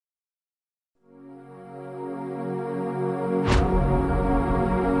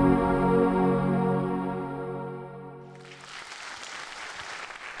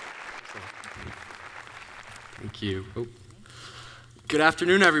Thank you. Oh. Good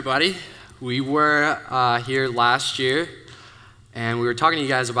afternoon, everybody. We were here last year, and we were talking to you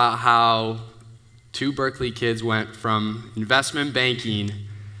guys about how two Berkeley kids went from investment banking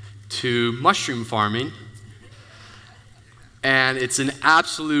to mushroom farming. And it's an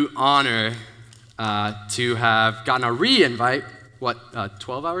absolute honor to have gotten a re-invite,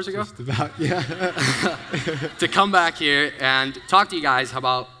 12 hours ago? Just about, yeah. To come back here and talk to you guys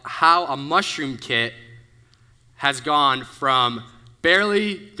about how a mushroom kit has gone from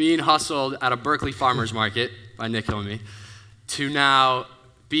barely being hustled at a Berkeley farmer's market by Nikhil and me to now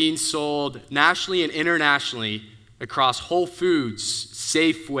being sold nationally and internationally across Whole Foods,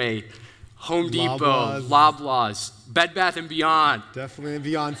 Safeway, Home Depot, Loblaws, Bed Bath & Beyond. Definitely in the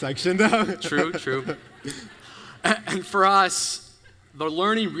Beyond section, though. True, true. And for us, the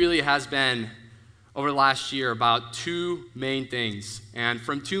learning really has been over the last year about two main things, and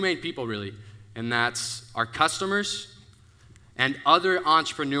from two main people, really, and that's our customers and other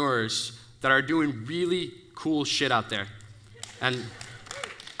entrepreneurs that are doing really cool shit out there. And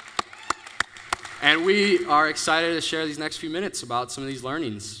we are excited to share these next few minutes about some of these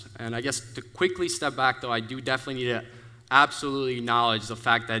learnings. And I guess to quickly step back, though, I do definitely need to absolutely acknowledge the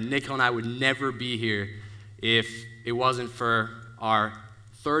fact that Nikhil and I would never be here if it wasn't for our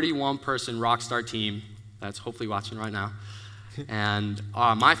 31-person rockstar team that's hopefully watching right now, and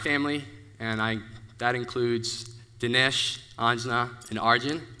my family, and that includes Dinesh, Anjana, and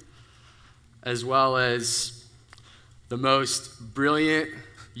Arjun, as well as the most brilliant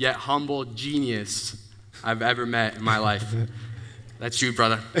yet humble genius I've ever met in my life. That's you,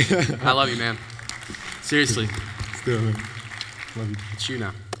 brother. I love you, man. Seriously. Let's do it, man. Love you. It's you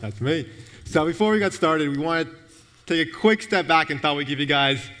now. That's me. So before we got started, we wanted to take a quick step back and thought we'd give you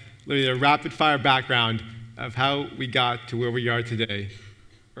guys literally a rapid-fire background of how we got to where we are today,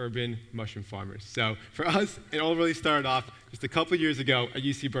 urban mushroom farmers. So for us, it all really started off just a couple years ago at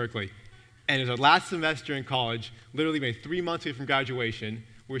UC Berkeley. And it was our last semester in college, literally maybe 3 months away from graduation.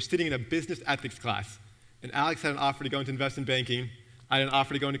 We were sitting in a business ethics class. And Alex had an offer to go into investment banking. I had an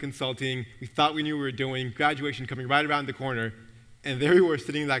offer to go into consulting. We thought we knew what we were doing, graduation coming right around the corner. And there we were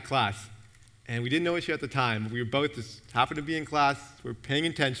sitting in that class. And we didn't know each other at the time. We were both just happened to be in class, we were paying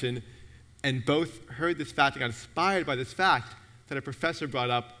attention, and both heard this fact and got inspired by this fact that a professor brought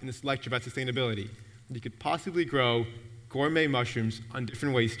up in this lecture about sustainability. That you could possibly grow gourmet mushrooms on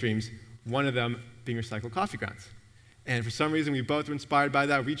different waste streams, one of them being recycled coffee grounds. And for some reason, we both were inspired by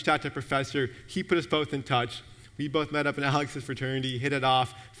that, reached out to a professor, he put us both in touch. We both met up in Alex's fraternity, hit it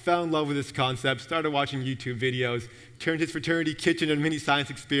off, fell in love with this concept, started watching YouTube videos, turned his fraternity kitchen into a mini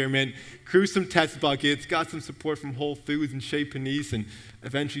science experiment, grew some test buckets, got some support from Whole Foods and Chez Panisse, and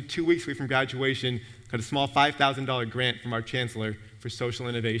eventually 2 weeks away from graduation, got a small $5,000 grant from our chancellor for social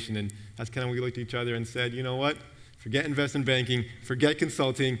innovation. And that's kind of when we looked at each other and said, you know what? Forget investment banking, forget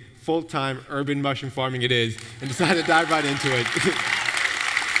consulting, full-time urban mushroom farming it is, and decided to dive right into it.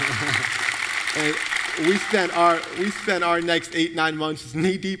 And we spent our next 8-9 months just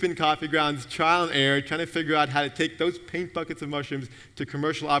knee-deep in coffee grounds, trial and error, trying to figure out how to take those paint buckets of mushrooms to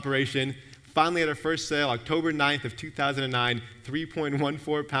commercial operation. Finally, at our first sale, October 9th of 2009,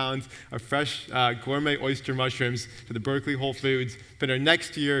 3.14 pounds of fresh gourmet oyster mushrooms to the Berkeley Whole Foods. Spent our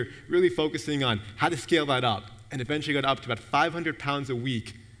next year really focusing on how to scale that up, and eventually got up to about 500 pounds a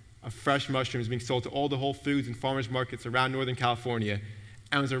week of fresh mushrooms being sold to all the Whole Foods and farmers markets around Northern California.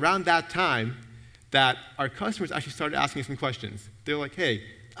 And it was around that time that our customers actually started asking us some questions. They're like, hey,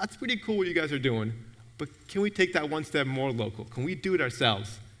 that's pretty cool what you guys are doing, but can we take that one step more local? Can we do it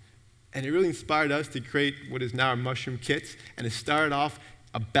ourselves? And it really inspired us to create what is now our mushroom kits. And it started off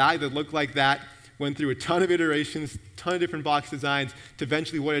a bag that looked like that, went through a ton of iterations, ton of different box designs, to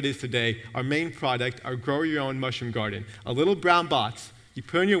eventually what it is today, our main product, our grow your own mushroom garden. A little brown box you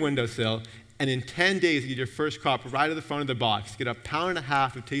put on your windowsill, and in 10 days, you get your first crop right at the front of the box. You get 1.5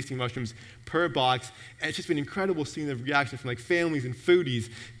 pounds of tasty mushrooms per box. And it's just been incredible seeing the reaction from like families and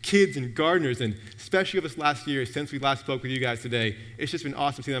foodies, kids and gardeners, and especially over this last year, since we last spoke with you guys today, it's just been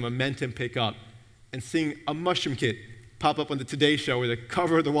awesome seeing that momentum pick up and seeing a mushroom kit pop up on the Today Show or the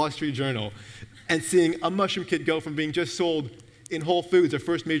cover of the Wall Street Journal, and seeing a mushroom kit go from being just sold in Whole Foods, our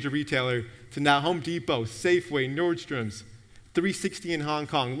first major retailer, to now Home Depot, Safeway, Nordstrom's, 360 in Hong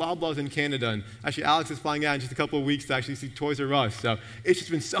Kong, Loblaws in Canada, and actually Alex is flying out in just a couple of weeks to actually see Toys R Us. So it's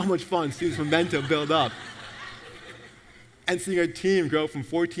just been so much fun seeing this momentum build up. And seeing our team grow from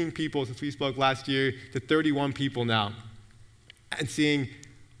 14 people since we spoke last year to 31 people now. And seeing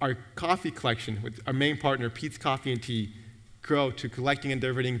our coffee collection with our main partner, Pete's Coffee and Tea, grow to collecting and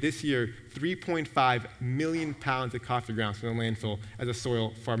diverting this year 3.5 million pounds of coffee grounds from the landfill as a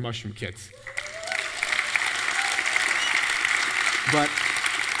soil for our mushroom kits. But,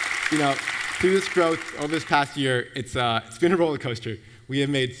 through this growth over this past year, it's been a roller coaster. We have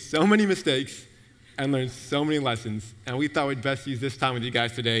made so many mistakes and learned so many lessons, and we thought we'd best use this time with you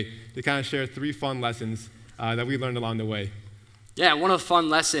guys today to kind of share 3 fun lessons that we learned along the way. Yeah, one of the fun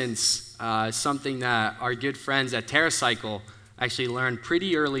lessons is something that our good friends at TerraCycle actually learned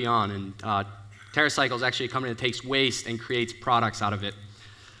pretty early on, and TerraCycle is actually a company that takes waste and creates products out of it.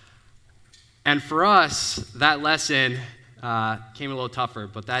 And for us, that lesson came a little tougher,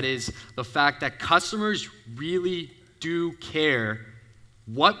 but that is the fact that customers really do care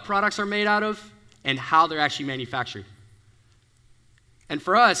what products are made out of and how they're actually manufactured. And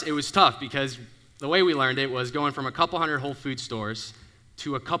for us, it was tough because the way we learned it was going from a couple hundred Whole Foods stores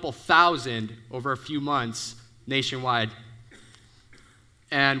to a couple thousand over a few months nationwide.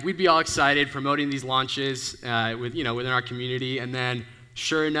 And we'd be all excited promoting these launches within our community, and then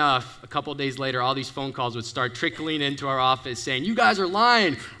sure enough, a couple days later, all these phone calls would start trickling into our office saying, "You guys are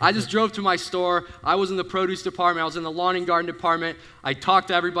lying. I just drove to my store. I was in the produce department. I was in the lawn and garden department. I talked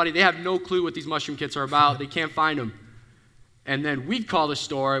to everybody. They have no clue what these mushroom kits are about. They can't find them." And then we'd call the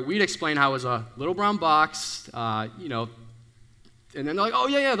store. We'd explain how it was a little brown box, and then they're like, "Oh,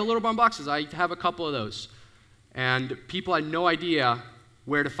 yeah, the little brown boxes. I have a couple of those." And people had no idea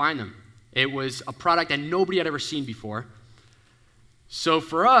where to find them. It was a product that nobody had ever seen before. So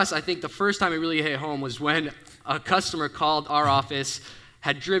for us, I think the first time it really hit home was when a customer called our office,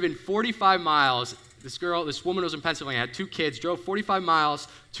 had driven 45 miles. This woman was in Pennsylvania, had 2 kids, drove 45 miles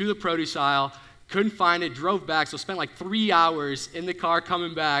to the produce aisle, couldn't find it, drove back, so spent like 3 hours in the car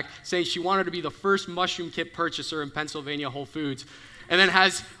coming back, saying she wanted to be the first mushroom kit purchaser in Pennsylvania Whole Foods, and then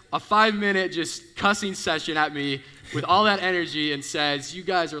has a 5-minute just cussing session at me with all that energy and says, "You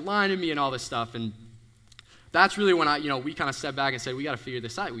guys are lying to me," and all this stuff. And that's really when we kind of stepped back and said, we got to figure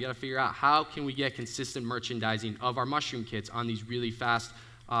this out. We got to figure out how can we get consistent merchandising of our mushroom kits on these really fast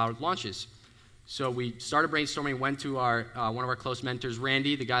launches. So we started brainstorming, went to one of our close mentors,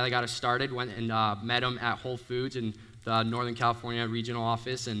 Randy, the guy that got us started, went and met him at Whole Foods in the Northern California regional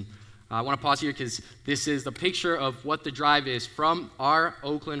office. And I want to pause here because this is the picture of what the drive is from our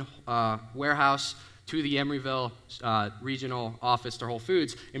Oakland warehouse to the Emeryville regional office to Whole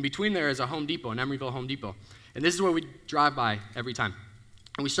Foods. In between there is a Home Depot, an Emeryville Home Depot. And this is where we drive by every time.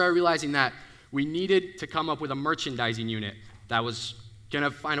 And we started realizing that we needed to come up with a merchandising unit that was going to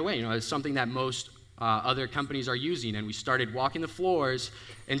find a way. It's something that most other companies are using. And we started walking the floors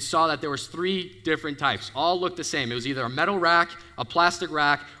and saw that there was 3 different types. All looked the same. It was either a metal rack, a plastic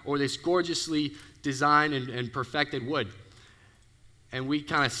rack, or this gorgeously designed and perfected wood. And we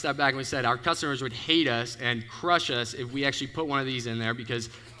kind of stepped back and we said our customers would hate us and crush us if we actually put one of these in there, because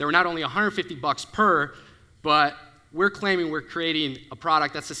they were not only $150 per, but we're claiming we're creating a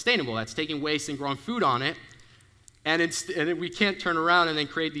product that's sustainable, that's taking waste and growing food on it. And we can't turn around and then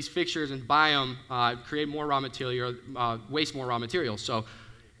create these fixtures and buy them, create more raw material, waste more raw material. So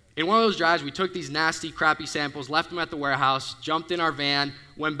in one of those drives, we took these nasty, crappy samples, left them at the warehouse, jumped in our van,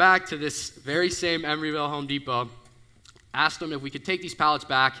 went back to this very same Emeryville Home Depot, asked them if we could take these pallets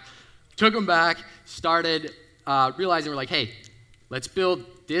back, took them back, started realizing we're like, hey, let's build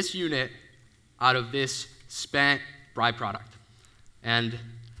this unit out of this spent byproduct. And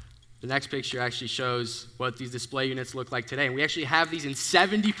the next picture actually shows what these display units look like today. And we actually have these in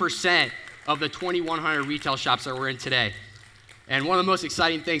 70% of the 2,100 retail shops that we're in today. And one of the most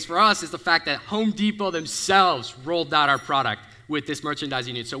exciting things for us is the fact that Home Depot themselves rolled out our product with this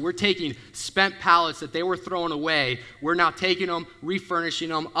merchandising unit. So we're taking spent pallets that they were throwing away. We're now taking them, refurnishing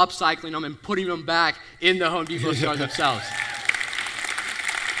them, upcycling them, and putting them back in the Home Depot stores themselves.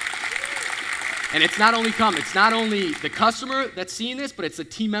 And it's not only the customer that's seeing this, but it's the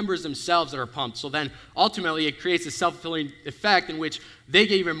team members themselves that are pumped. So then ultimately it creates a self-fulfilling effect in which they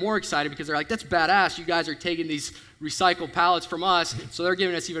get even more excited because they're like, that's badass. You guys are taking these recycled pallets from us. So they're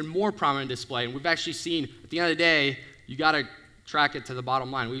giving us even more prominent display. And we've actually seen, at the end of the day, you got to track it to the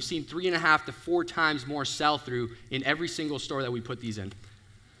bottom line. We've seen 3.5 to 4 times more sell-through in every single store that we put these in.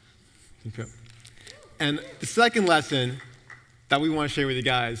 Okay. And the second lesson that we want to share with you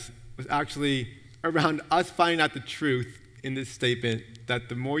guys was actually around us finding out the truth in this statement that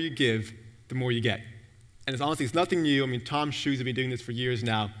the more you give, the more you get. And it's nothing new. I mean, Tom's Shoes have been doing this for years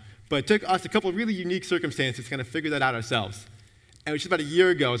now. But it took us a couple of really unique circumstances to kind of figure that out ourselves. And it was just about a year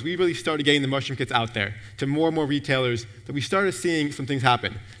ago, as we really started getting the mushroom kits out there to more and more retailers, that we started seeing some things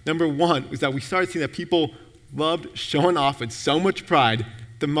happen. Number one was that we started seeing that people loved showing off with so much pride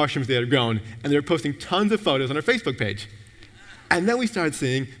the mushrooms they had grown, and they were posting tons of photos on our Facebook page. And then we started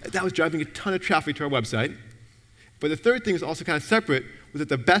seeing that was driving a ton of traffic to our website. But the third thing was also kind of separate, was that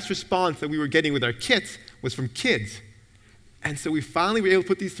the best response that we were getting with our kits was from kids. And so we finally were able to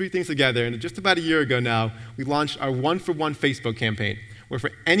put these three things together, and just about a year ago now, we launched our one-for-one Facebook campaign, where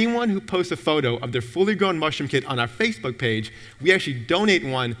for anyone who posts a photo of their fully grown mushroom kit on our Facebook page, we actually donate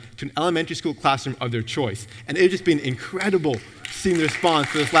one to an elementary school classroom of their choice. And it's just been incredible seeing the response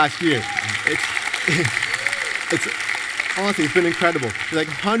for this last year. Honestly, it's been incredible. There's like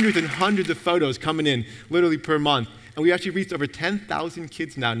hundreds and hundreds of photos coming in literally per month. And we actually reached over 10,000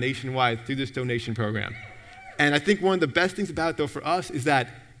 kids now nationwide through this donation program. And I think one of the best things about it, though, for us is that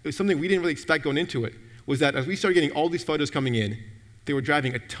it was something we didn't really expect going into it, was that as we started getting all these photos coming in, they were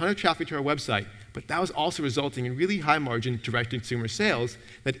driving a ton of traffic to our website, but that was also resulting in really high-margin direct-to-consumer sales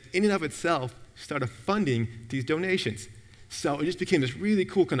that in and of itself started funding these donations. So it just became this really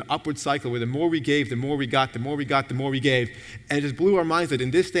cool kind of upward cycle where the more we gave, the more we got, the more we got, the more we gave. And it just blew our minds that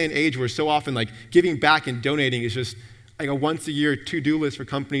in this day and age where so often like giving back and donating is just like a once-a-year to-do list for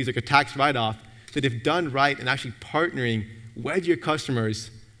companies, like a tax write-off, that if done right and actually partnering with your customers,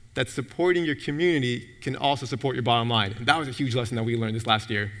 that supporting your community can also support your bottom line. And that was a huge lesson that we learned this last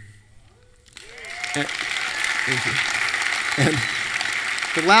year. And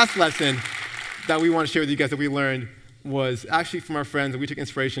the last lesson that we want to share with you guys that we learned was actually from our friends, and we took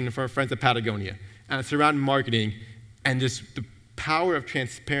inspiration from our friends at Patagonia. And it's around marketing and just the power of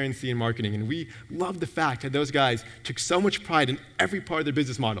transparency in marketing. And we love the fact that those guys took so much pride in every part of their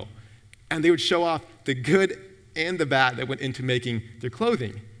business model. And they would show off the good and the bad that went into making their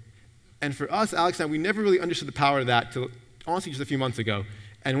clothing. And for us, Alex and I, we never really understood the power of that until honestly just a few months ago.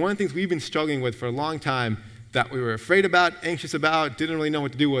 And one of the things we've been struggling with for a long time that we were afraid about, anxious about, didn't really know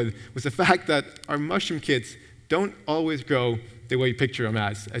what to do with, was the fact that our mushroom kits don't always grow the way you picture them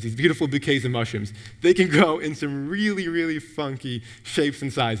as these beautiful bouquets of mushrooms. They can grow in some really, really funky shapes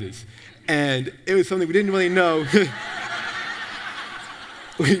and sizes. And it was something we didn't really know.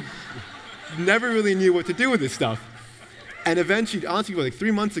 We never really knew what to do with this stuff. And eventually, honestly, like 3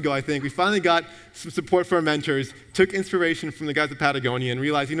 months ago, I think, we finally got some support from our mentors, took inspiration from the guys at Patagonia, and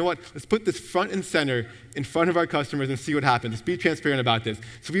realized, you know what, let's put this front and center in front of our customers and see what happens. Let's be transparent about this.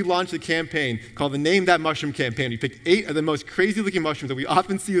 So we launched a campaign called the Name That Mushroom campaign. We picked 8 of the most crazy-looking mushrooms that we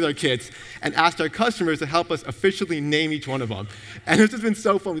often see with our kits and asked our customers to help us officially name each one of them. And it's just been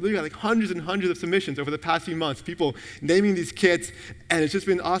so fun. We literally had like hundreds and hundreds of submissions over the past few months, people naming these kits, and it's just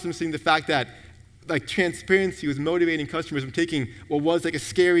been awesome seeing the fact that like transparency was motivating customers from taking what was like a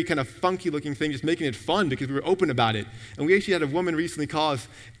scary kind of funky looking thing, just making it fun because we were open about it. And we actually had a woman recently call us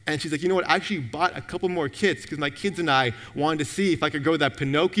and she's like, you know what, I actually bought a couple more kits because my kids and I wanted to see if I could grow that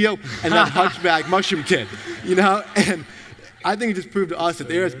Pinocchio and that hunchback mushroom kit, you know? And I think it just proved to us that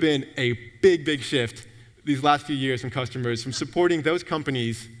there has been a big, big shift these last few years from customers from supporting those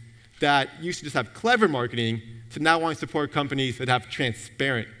companies that used to just have clever marketing to now wanting to support companies that have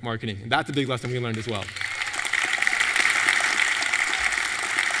transparent marketing. And that's a big lesson we learned as well.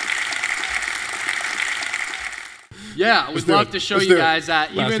 Yeah, I would love to show you guys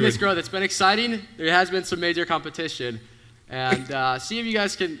that even in this growth, it's been exciting. There has been some major competition. And see if you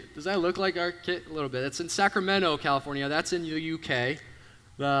guys can, does that look like our kit a little bit? It's in Sacramento, California. That's in the UK.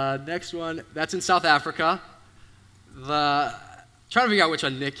 The next one, that's in South Africa. Trying to figure out which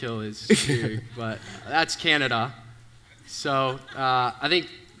one Nikhil is here, but that's Canada. So I think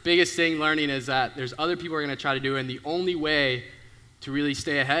biggest thing learning is that there's other people who are going to try to do it, and the only way to really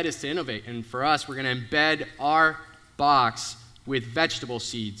stay ahead is to innovate. And for us, we're going to embed our box with vegetable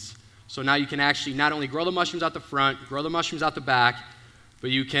seeds. So now you can actually not only grow the mushrooms out the front, grow the mushrooms out the back,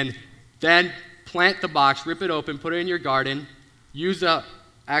 but you can then plant the box, rip it open, put it in your garden, use the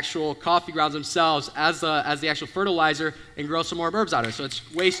actual coffee grounds themselves as the actual fertilizer and grow some more herbs out of it. So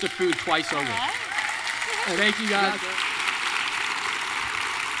it's waste of food twice over. Thank you guys.